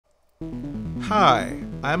Hi,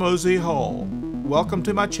 I'm OZ Hall. Welcome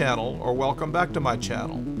to my channel, or welcome back to my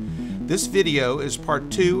channel. This video is part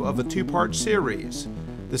 2 of a 2-part series.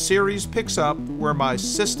 The series picks up where my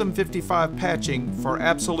System 55 patching for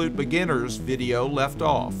absolute beginners video left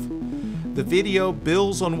off. The video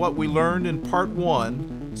builds on what we learned in part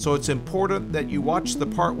 1, so it's important that you watch the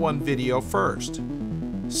part 1 video first.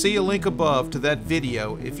 See a link above to that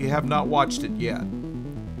video if you have not watched it yet.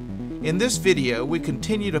 In this video, we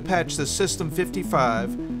continue to patch the System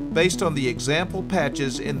 55 based on the example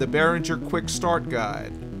patches in the Behringer Quick Start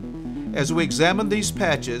guide. As we examine these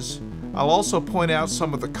patches, I'll also point out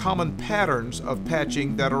some of the common patterns of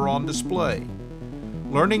patching that are on display.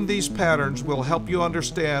 Learning these patterns will help you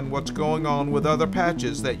understand what's going on with other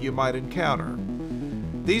patches that you might encounter.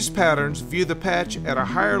 These patterns view the patch at a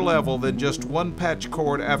higher level than just one patch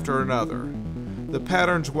chord after another. The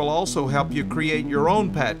patterns will also help you create your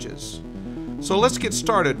own patches. So let's get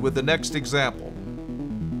started with the next example.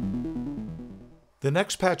 The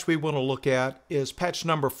next patch we want to look at is patch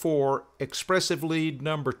number 4, Expressive Lead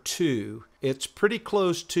number 2. It's pretty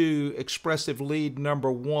close to Expressive Lead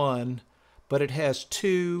number 1, but it has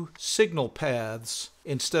 2 signal paths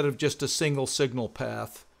instead of just a single signal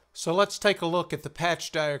path. So let's take a look at the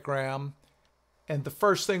patch diagram, and the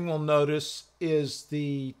first thing we'll notice is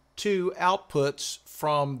the 2 outputs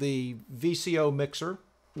from the VCO mixer.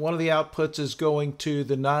 One of the outputs is going to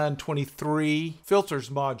the 923 filters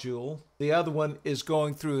module. The other one is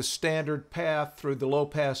going through a standard path through the low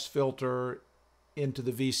pass filter into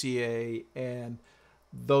the VCA, and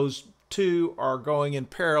those 2 are going in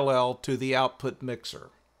parallel to the output mixer.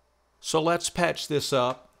 So let's patch this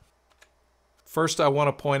up. First, I want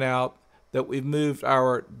to point out that we've moved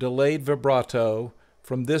our delayed vibrato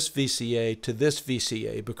from this VCA to this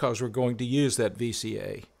VCA because we're going to use that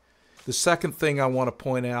VCA. The second thing I want to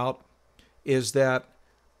point out is that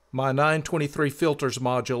my 923 filters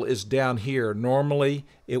module is down here. Normally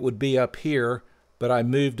it would be up here, but I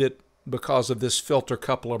moved it because of this filter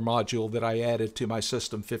coupler module that I added to my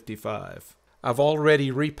System 55. I've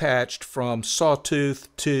already repatched from sawtooth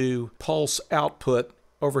to pulse output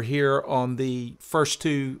over here on the first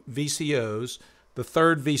 2 VCOs. The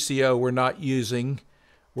third VCO we're not using.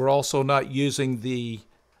 We're also not using the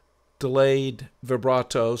delayed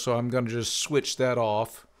vibrato, so I'm going to just switch that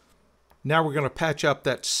off. Now we're going to patch up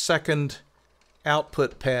that second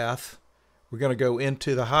output path. We're going to go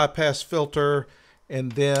into the high pass filter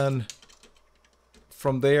and then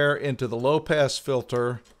from there into the low pass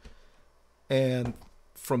filter, and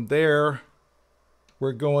from there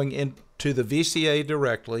we're going into the VCA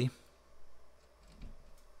directly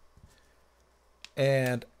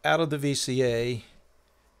and out of the VCA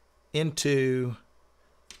into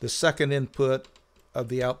the second input of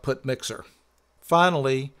the output mixer.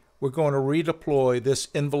 Finally, we're going to redeploy this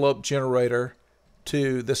envelope generator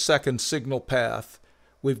to the second signal path.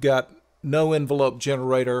 We've got no envelope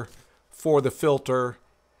generator for the filter,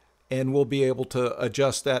 and we'll be able to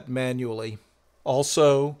adjust that manually.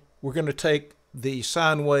 Also, we're going to take the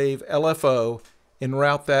sine wave LFO and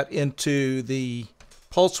route that into the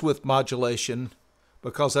pulse width modulation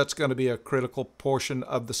because that's going to be a critical portion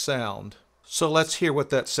of the sound. So let's hear what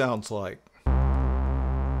that sounds like.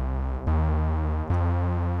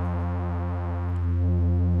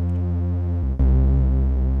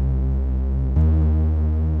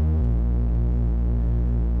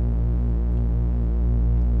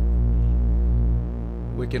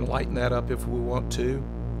 We can lighten that up if we want to,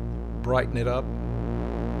 brighten it up.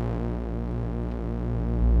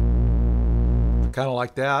 Kind of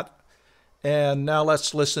like that. And now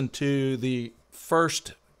let's listen to the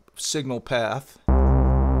first signal path.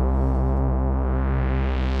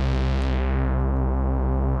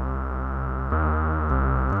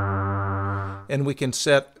 And we can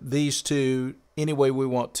set these 2 any way we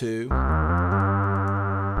want to.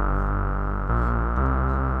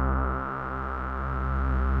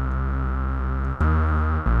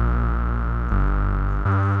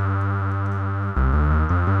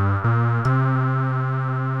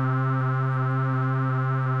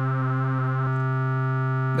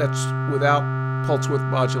 That's without pulse width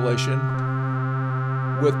modulation,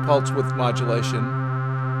 with pulse width modulation.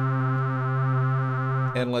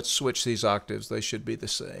 And let's switch these octaves, they should be the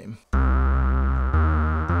same.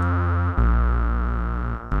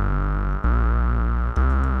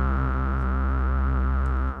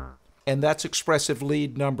 And that's Expressive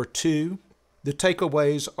Lead number 2. The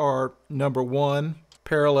takeaways are number 1,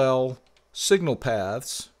 parallel signal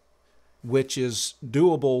paths, which is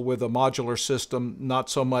doable with a modular system, not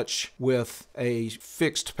so much with a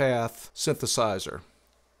fixed path synthesizer.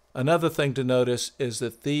 Another thing to notice is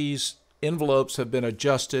that these envelopes have been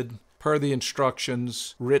adjusted per the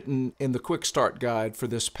instructions written in the Quick Start guide for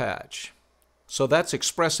this patch. So that's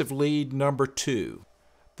Expressive Lead number 2.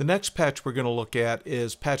 The next patch we're going to look at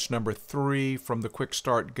is patch number 3 from the Quick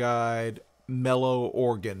Start guide, Mellow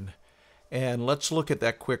Organ. And let's look at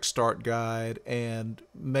that Quick Start guide and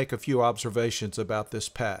make a few observations about this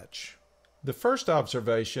patch. The first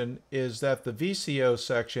observation is that the VCO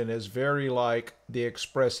section is very like the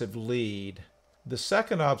Expressive Lead. The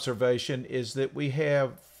second observation is that we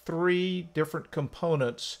have 3 different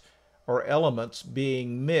components or elements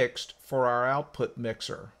being mixed for our output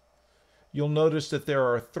mixer. You'll notice that there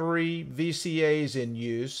are 3 VCAs in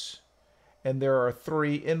use and there are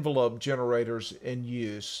 3 envelope generators in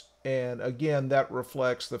use. And again, that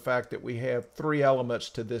reflects the fact that we have 3 elements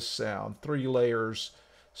to this sound, 3 layers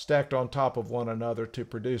stacked on top of one another to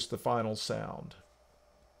produce the final sound.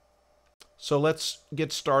 So let's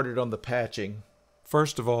get started on the patching.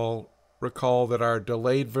 First of all, recall that our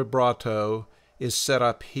delayed vibrato is set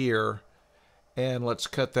up here, and let's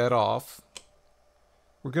cut that off.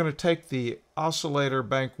 We're going to take the oscillator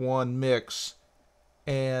bank 1 mix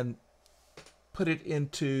and put it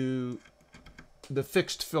into the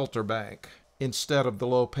fixed filter bank instead of the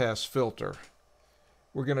low pass filter.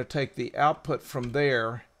 We're going to take the output from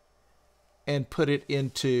there and put it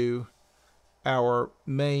into our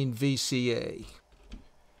main VCA.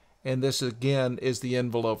 And this again is the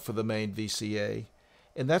envelope for the main VCA.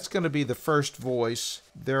 And that's going to be the first voice.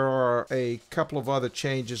 There are a couple of other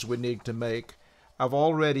changes we need to make. I've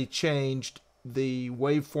already changed the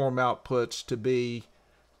waveform outputs to be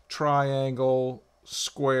triangle,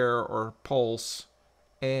 square, or pulse,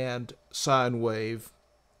 and sine wave.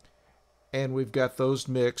 And we've got those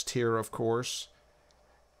mixed here, of course.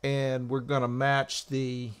 And we're going to match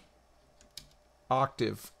the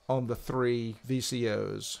octave on the 3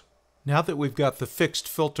 VCOs. Now that we've got the fixed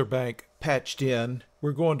filter bank patched in,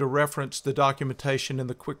 we're going to reference the documentation in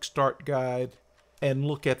the Quick Start guide and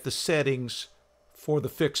look at the settings for the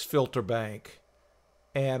fixed filter bank.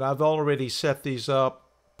 And I've already set these up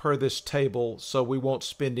per this table, so we won't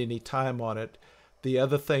spend any time on it. The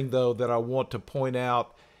other thing, though, that I want to point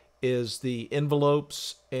out is the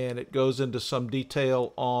envelopes, and it goes into some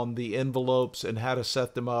detail on the envelopes and how to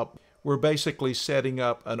set them up. We're basically setting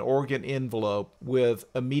up an organ envelope with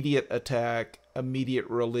immediate attack, immediate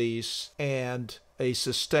release, and a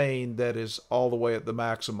sustain that is all the way at the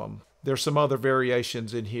maximum. There's some other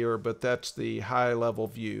variations in here, but that's the high-level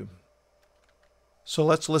view. So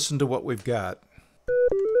let's listen to what we've got.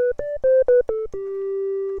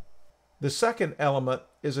 The second element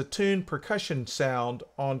is a tuned percussion sound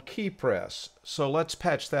on key press, so let's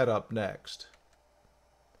patch that up next.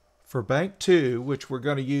 For bank 2, which we're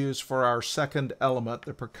going to use for our second element,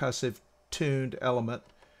 the percussive tuned element,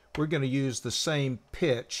 we're going to use the same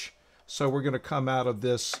pitch. So we're going to come out of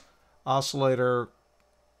this oscillator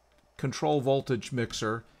control voltage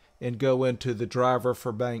mixer and go into the driver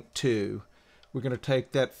for bank 2. We're going to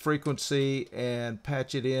take that frequency and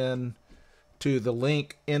patch it in to the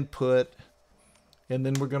link input, and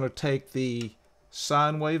then we're going to take the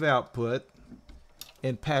sine wave output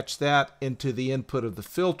and patch that into the input of the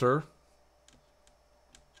filter,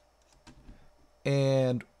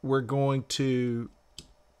 and we're going to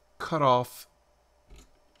cut off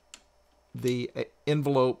the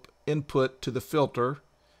envelope input to the filter,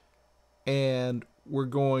 and we're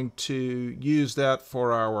going to use that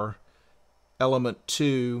for our element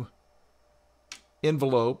 2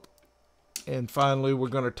 envelope. And finally, we're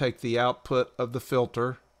going to take the output of the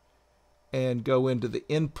filter and go into the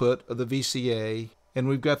input of the VCA. And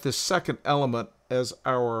we've got this second element as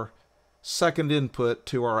our second input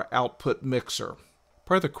to our output mixer.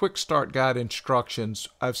 Per the Quick Start guide instructions,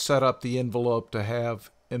 I've set up the envelope to have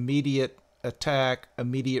immediate attack,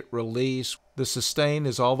 immediate release. The sustain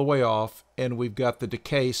is all the way off, and we've got the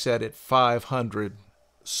decay set at 500.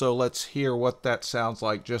 So let's hear what that sounds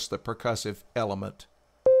like, just the percussive element.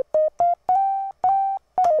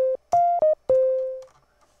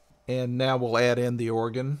 And now we'll add in the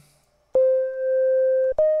organ.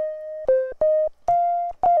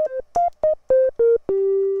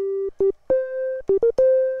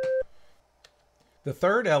 The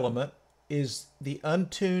third element is the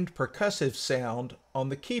untuned percussive sound on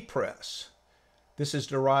the key press. This is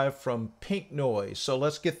derived from pink noise, so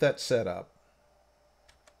let's get that set up.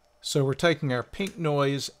 So we're taking our pink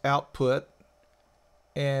noise output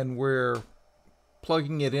and we're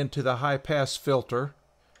plugging it into the high pass filter.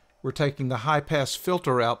 We're taking the high pass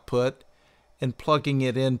filter output and plugging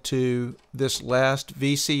it into this last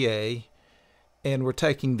VCA, and we're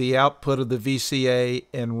taking the output of the VCA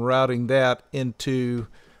and routing that into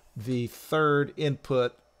the third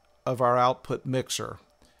input of our output mixer.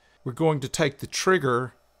 we're going to take the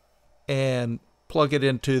trigger and plug it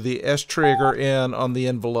into the S trigger in on the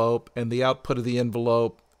envelope and the output of the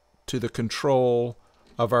envelope to the control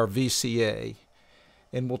of our VCA.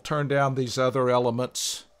 And we'll turn down these other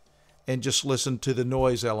elements and just listen to the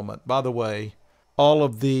noise element. By the way, all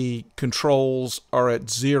of the controls are at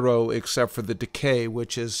 0 except for the decay,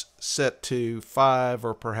 which is set to 5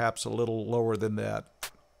 or perhaps a little lower than that.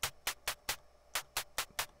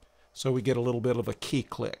 So we get a little bit of a key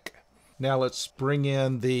click. Now let's bring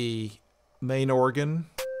in the main organ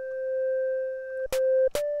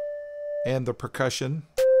and the percussion.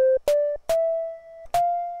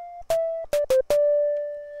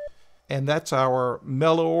 And that's our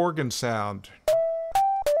mellow organ sound.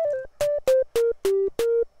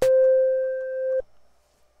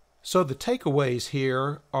 So the takeaways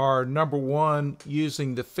here are, number one,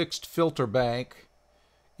 using the fixed filter bank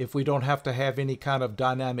if we don't have to have any kind of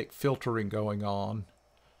dynamic filtering going on.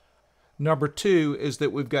 Number two is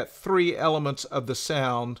that we've got 3 elements of the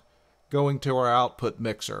sound going to our output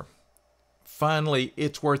mixer. Finally,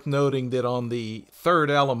 it's worth noting that on the 3rd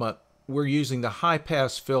element, we're using the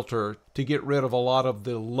high-pass filter to get rid of a lot of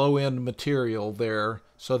the low-end material there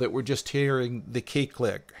so that we're just hearing the key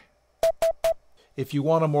click. If you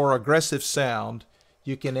want a more aggressive sound,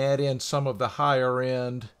 you can add in some of the higher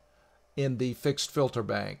end in the fixed filter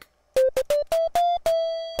bank.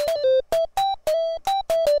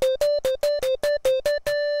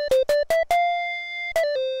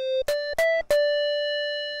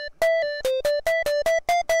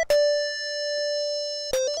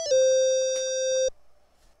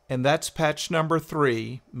 And that's patch number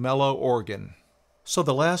 3, Mellow Organ. So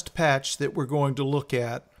the last patch that we're going to look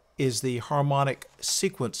at is the Harmonic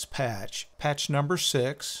Sequence patch, patch number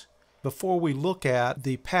 6. Before we look at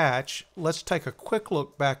the patch, let's take a quick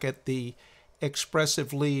look back at the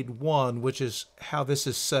Expressive Lead 1, which is how this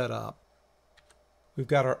is set up. We've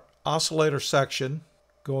got our oscillator section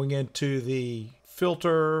going into the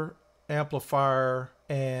filter, amplifier,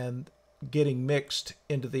 and getting mixed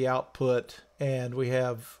into the output, and we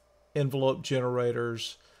have envelope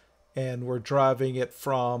generators, and we're driving it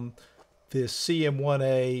from the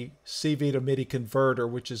CM1A CV to MIDI converter,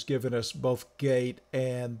 which is giving us both gate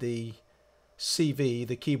and the CV,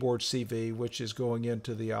 the keyboard CV, which is going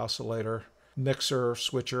into the oscillator mixer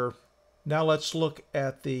switcher. Now let's look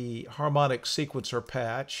at the harmonic sequencer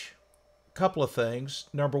patch. A couple of things.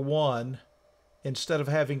 Number one, instead of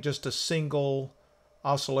having just a single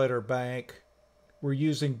oscillator bank, we're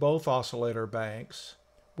using both oscillator banks.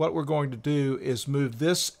 What we're going to do is move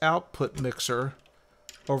this output mixer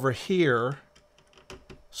over here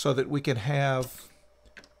so that we can have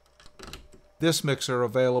this mixer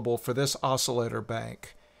available for this oscillator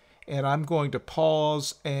bank. And I'm going to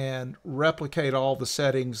pause and replicate all the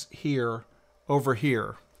settings here over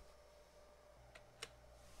here.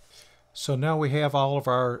 So now we have all of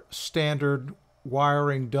our standard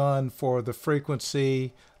wiring done for the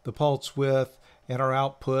frequency, the pulse width, and our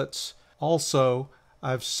outputs. Also,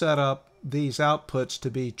 I've set up these outputs to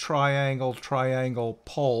be triangle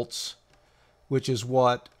pulse, which is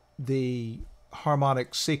what the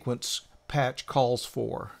harmonic sequence patch calls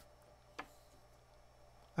for.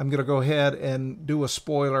 I'm going to go ahead and do a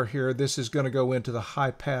spoiler here. This is going to go into the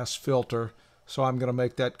high pass filter, so I'm going to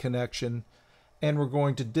make that connection. And we're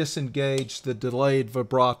going to disengage the delayed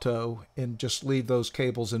vibrato and just leave those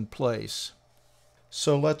cables in place.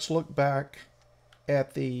 So let's look back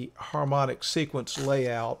at the harmonic sequence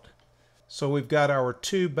layout. So we've got our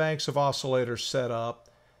 2 banks of oscillators set up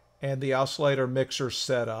and the oscillator mixer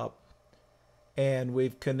set up, and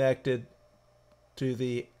we've connected to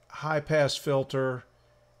the high pass filter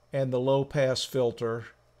and the low pass filter.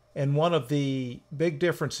 And one of the big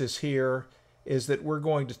differences here is that we're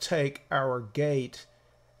going to take our gate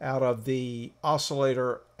out of the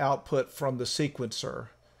oscillator output from the sequencer.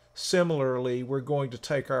 Similarly, we're going to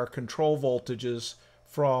take our control voltages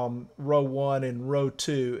from row 1 and row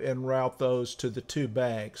 2 and route those to the 2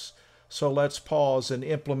 banks. So let's pause and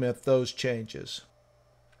implement those changes.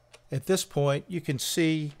 At this point, you can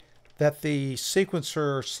see that the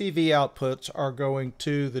sequencer CV outputs are going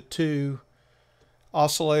to the 2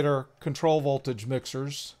 oscillator control voltage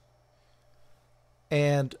mixers,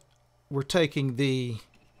 and we're taking the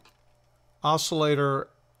oscillator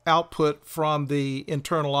output from the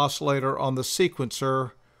internal oscillator on the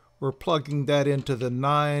sequencer. We're plugging that into the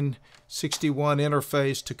 961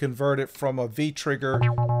 interface to convert it from a V trigger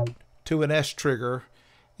to an S trigger.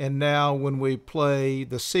 And now when we play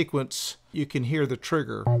the sequence, you can hear the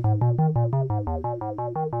trigger.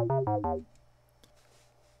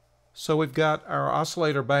 So we've got our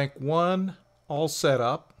oscillator bank 1 all set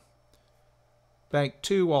up. Bank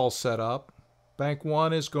 2 all set up. Bank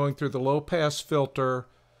 1 is going through the low-pass filter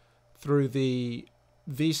through the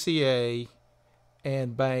VCA,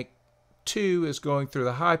 and Bank 2 is going through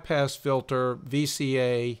the high-pass filter,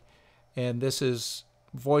 VCA, and this is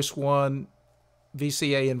voice 1,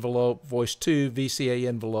 VCA envelope, voice 2, VCA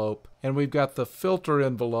envelope, and we've got the filter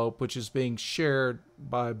envelope, which is being shared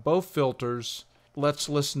by both filters. Let's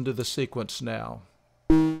listen to the sequence now.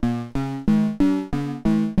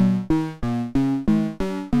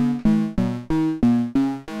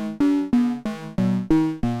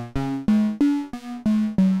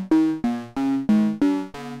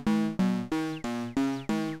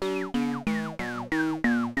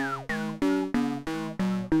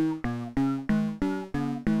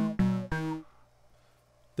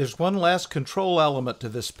 There's one last control element to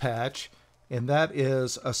this patch, and that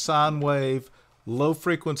is a sine wave low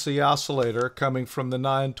frequency oscillator coming from the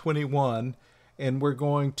 921, and we're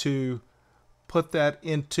going to put that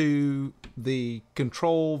into the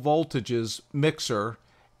control voltages mixer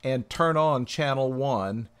and turn on channel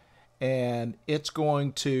 1, and it's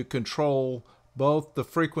going to control both the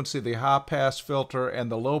frequency of the high pass filter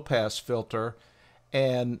and the low pass filter,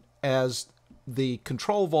 and as the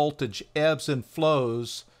control voltage ebbs and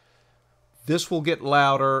flows, this will get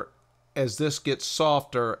louder as this gets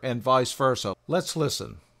softer and vice versa. Let's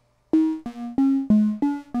listen.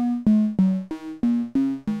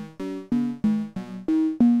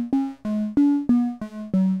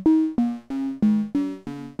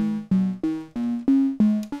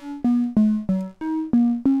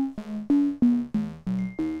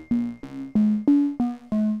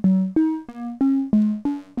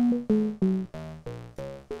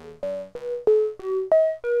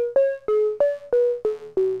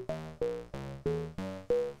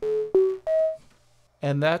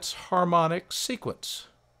 And that's Harmonic Sequence.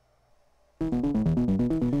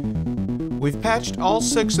 We've patched all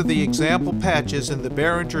 6 of the example patches in the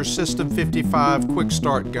Behringer System 55 Quick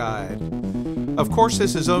Start Guide. Of course,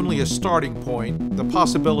 this is only a starting point. The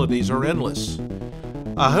possibilities are endless.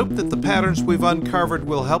 I hope that the patterns we've uncovered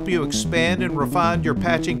will help you expand and refine your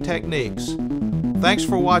patching techniques. Thanks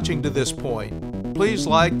for watching to this point. Please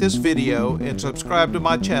like this video and subscribe to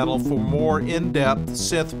my channel for more in-depth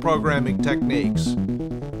synth programming techniques.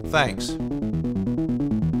 Thanks.